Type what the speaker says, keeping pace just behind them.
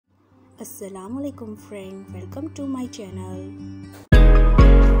Assalamualaikum friend, welcome to my channel.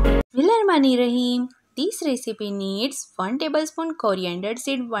 Bismillahirrahmanirrahim. This recipe needs 1 tablespoon coriander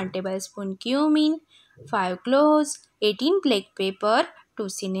seed, 1 tablespoon cumin, 5 cloves, 18 black pepper, 2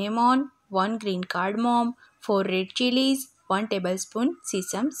 cinnamon, 1 green cardamom, 4 red chillis, 1 tablespoon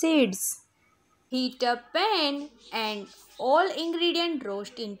sesame seeds. Heat a pan and all ingredients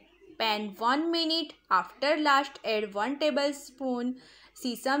roast in pan 1 minute. After last, add 1 tablespoon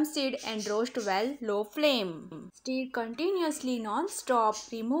sesame seed and roast well low flame. Stir continuously non-stop.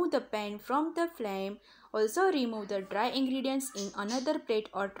 Remove the pan from the flame. Also remove the dry ingredients in another plate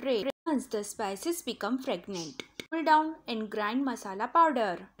or tray. Once the spices become fragrant, cool down and grind masala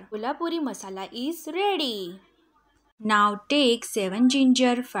powder. Kolhapuri masala is ready. Now take 7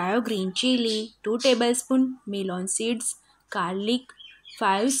 ginger, 5 green chilli, 2 tablespoon melon seeds, garlic,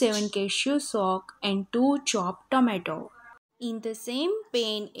 5-7 cashew stalk and 2 chopped tomato. In the same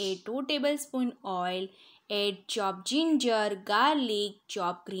pan, add 2 tablespoon oil, add chopped ginger, garlic,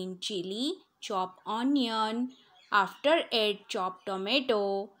 chopped green chilli, chopped onion. After add chopped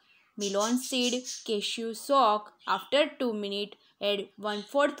tomato, melon seed, cashew stalk. After 2 minutes, add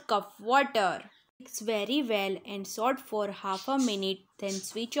 1/4 cup water. Mix very well and saute for half a minute, then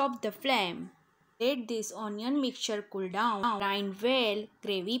switch off the flame. Let this onion mixture cool down. Grind well,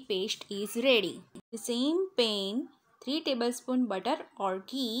 gravy paste is ready. In the same pan, 3 tablespoon butter or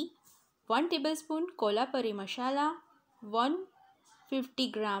ghee, 1 tablespoon kolhapuri masala,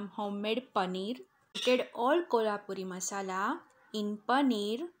 150 gram homemade paneer. Add all kolhapuri masala in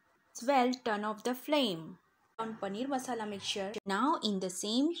paneer. Well, turn off the flame. On paneer masala mixture. Now in the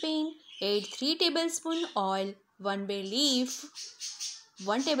same pan, add 3 tablespoon oil, 1 bay leaf,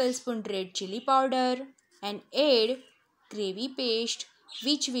 1 tablespoon red chilli powder and add gravy paste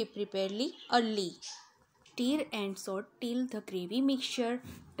which we prepared early. Stir and saute till the gravy mixture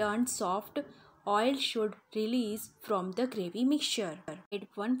turns soft. Oil should release from the gravy mixture. Add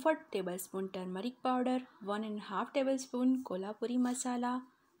 1/4 tablespoon turmeric powder, 1.5 tablespoon kolhapuri masala.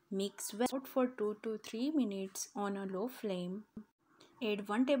 Mix well for 2 to 3 minutes on a low flame. Add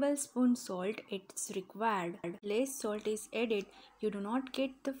 1 tablespoon salt, it's required. Less salt is added, you do not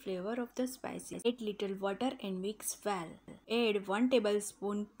get the flavor of the spices. Add little water and mix well. Add 1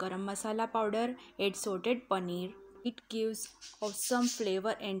 tablespoon garam masala powder, add sauteed paneer. It gives awesome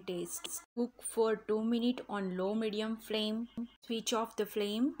flavor and taste. Cook for 2 minutes on low-medium flame. Switch off the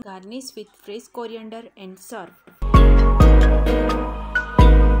flame. Garnish with fresh coriander and serve.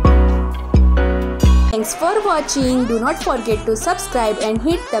 Thanks for watching. Do not forget to subscribe and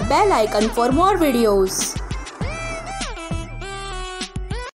hit the bell icon for more videos.